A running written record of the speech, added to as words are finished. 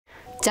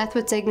Death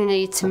with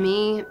dignity to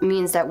me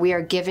means that we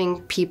are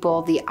giving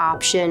people the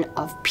option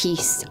of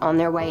peace on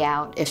their way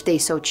out if they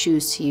so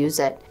choose to use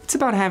it. It's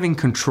about having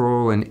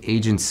control and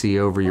agency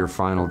over your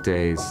final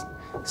days.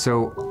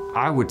 So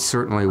I would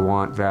certainly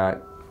want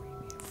that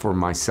for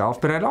myself,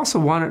 but I'd also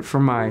want it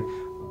for my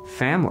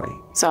family.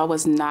 So I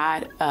was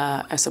not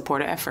a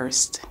supporter at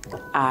first.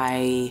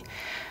 I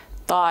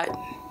thought,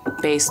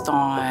 based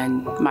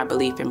on my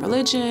belief in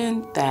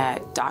religion,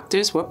 that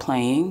doctors were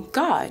playing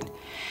God.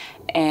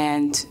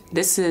 And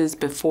this is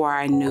before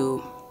I knew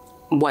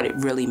what it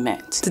really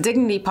meant. The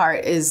dignity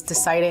part is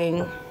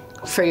deciding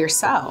for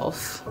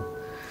yourself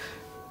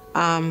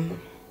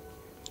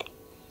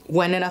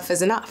when enough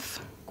is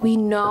enough. We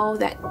know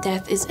that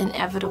death is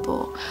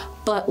inevitable,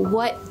 but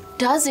what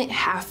doesn't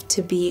have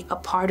to be a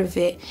part of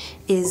it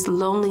is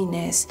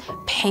loneliness,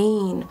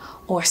 pain,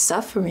 or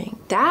suffering.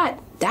 That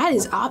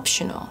is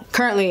optional.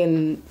 Currently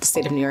in the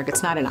state of New York,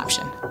 it's not an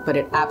option, but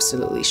it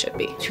absolutely should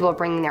be. People are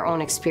bringing their own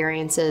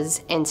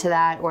experiences into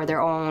that or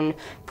their own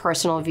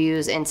personal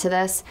views into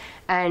this.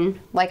 And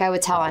like I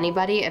would tell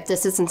anybody, if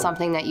this isn't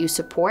something that you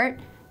support,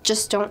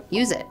 just don't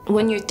use it.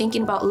 When you're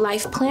thinking about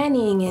life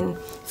planning and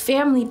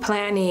family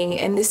planning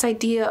and this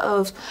idea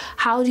of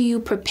how do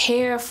you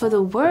prepare for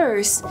the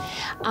worst,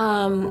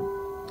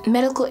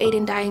 medical aid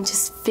in dying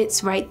just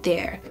fits right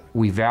there.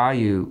 We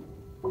value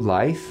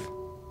life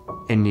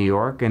in New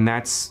York, and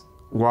that's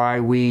why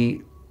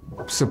we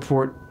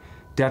support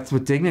Death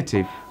with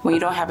Dignity. When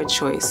you don't have a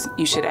choice,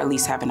 you should at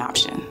least have an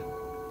option.